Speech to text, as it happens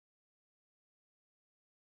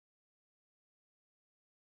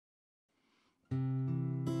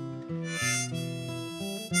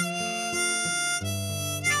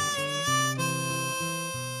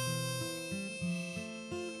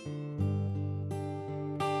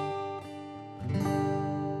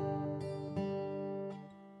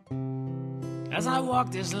As I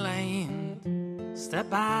walk this lane, step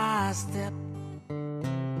by step,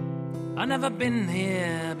 I've never been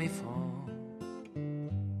here before.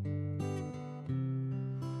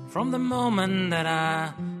 From the moment that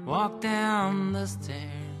I walked down the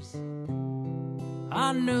stairs,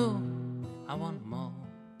 I knew I want more.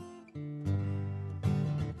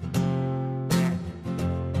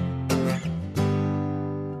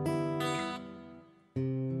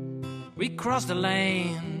 We crossed the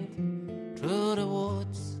lane through the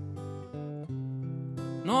woods,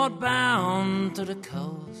 northbound to the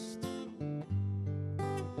coast.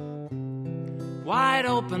 Wide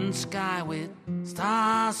open sky with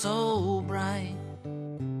stars so bright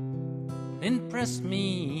impressed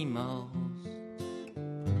me most.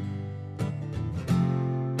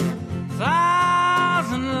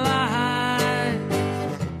 Thousand lights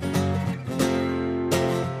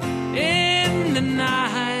in the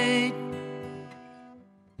night,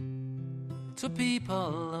 to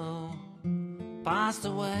people who passed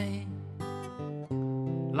away.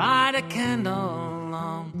 Light a candle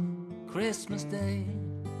on Christmas Day,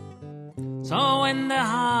 so in their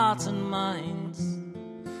hearts and minds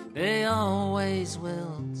they always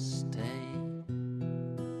will stay.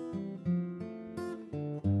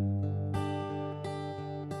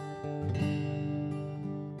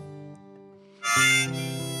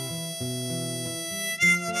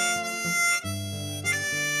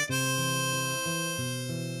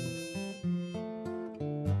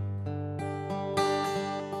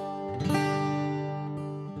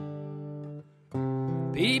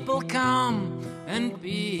 People come and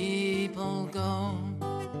people go,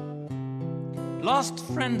 lost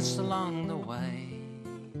friends along the way.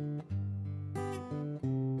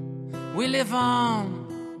 We live on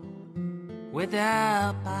with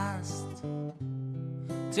our past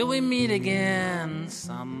till we meet again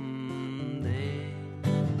someday.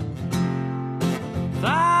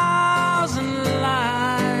 Thousand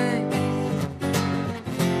lights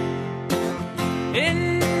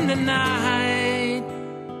in the night,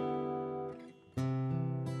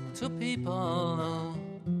 to people who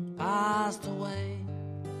passed away.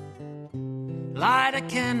 Light a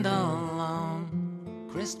candle on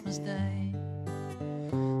Christmas Day,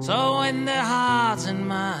 so in their hearts and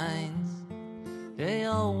minds they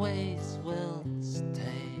always will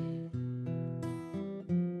stay.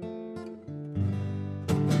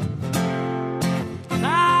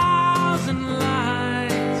 Thousand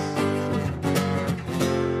lights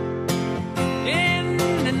in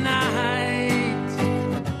the night,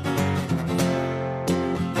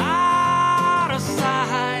 out of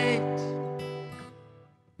sight,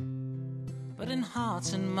 but in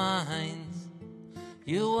hearts and minds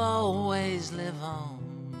you always live on.